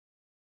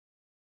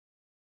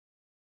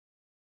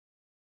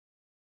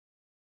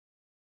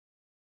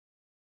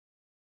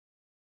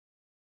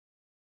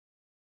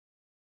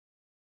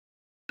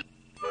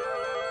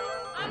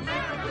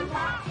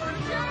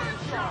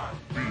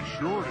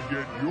sure to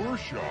get your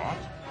shot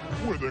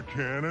with a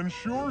Canon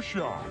Sure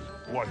Shot,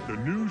 like the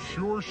new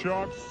Sure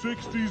Shot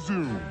 60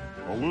 Zoom.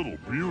 A little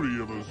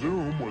beauty of a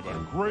zoom with a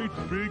great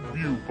big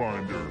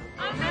viewfinder.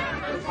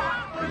 America's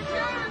hot for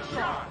Sure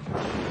Shot!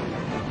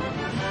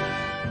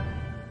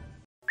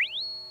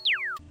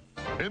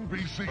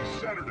 NBC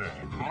Saturday.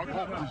 Rock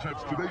Hall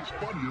presents today's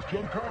funniest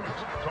young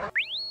comics.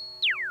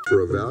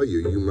 For a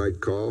value you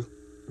might call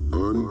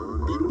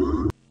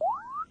unbeatable.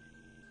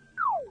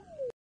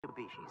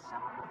 Mitsubishi's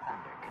Summer of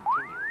Thunder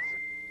continues.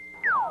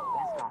 Get our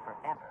best offer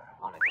ever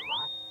on a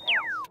Garage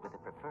S with a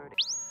preferred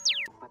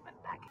equipment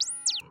package.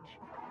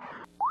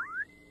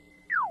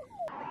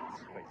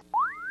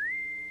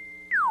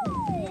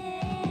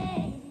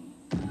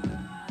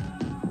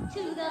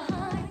 To the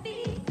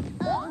heartbeat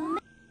of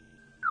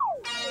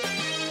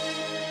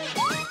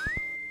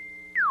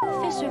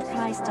Fisher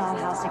Price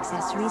dollhouse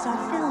accessories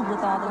are filled with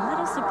all the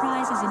little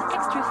surprises and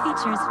extra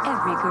features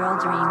every girl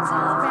dreams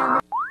of.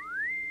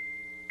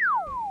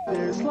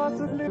 There's lots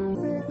of little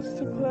things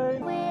to play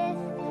with,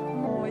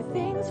 more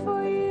things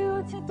for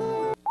you to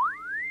do.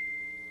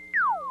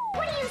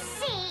 What do you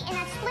see in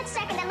that split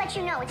second that lets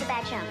you know it's a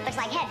bad jump? Looks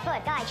like head,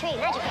 foot, guy, tree,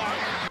 magic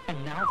area.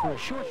 And now for a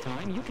short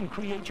time, you can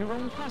create your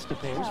own pasta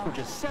pairs for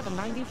just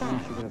 $7.95.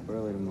 I should get up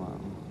early tomorrow.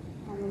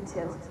 Me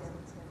too.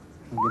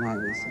 Good night,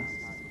 Lisa.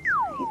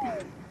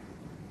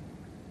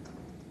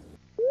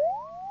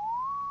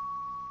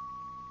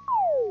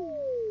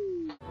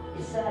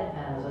 Your side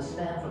panels are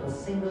stamped with a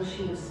single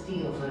sheet of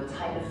steel for a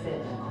tighter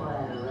fit and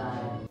quieter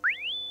ride.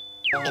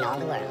 In all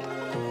the world,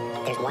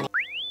 there's one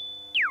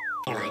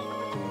airline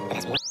that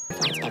has more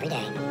flights every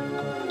day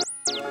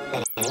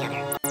than any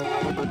other.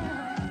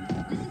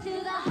 Listen to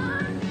the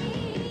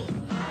heartbeat.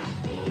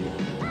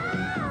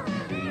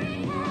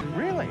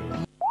 Really?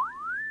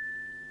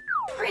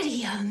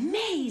 Pretty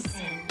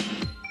amazing.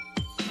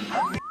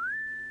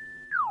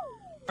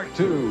 Part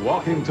 2,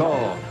 Walking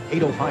Tall,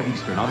 8:05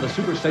 Eastern on the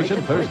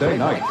Superstation Thursday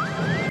night.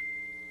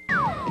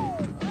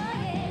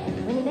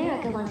 When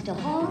America wants to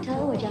haul,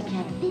 tow, or just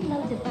have big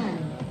loads of fun,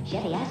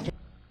 Chevy Astra.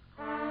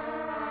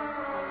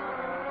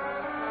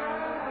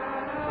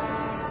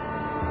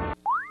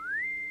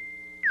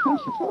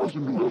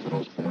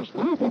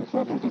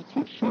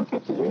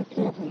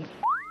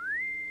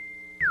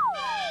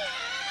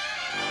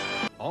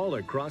 All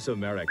across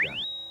America.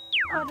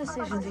 Our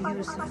decision to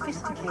use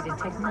sophisticated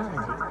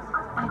technology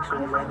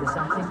actually led to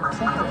something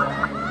simple.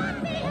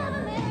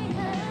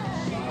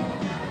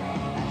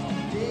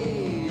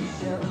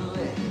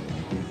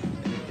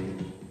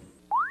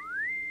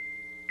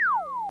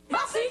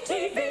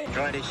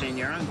 Try this in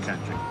your own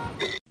country.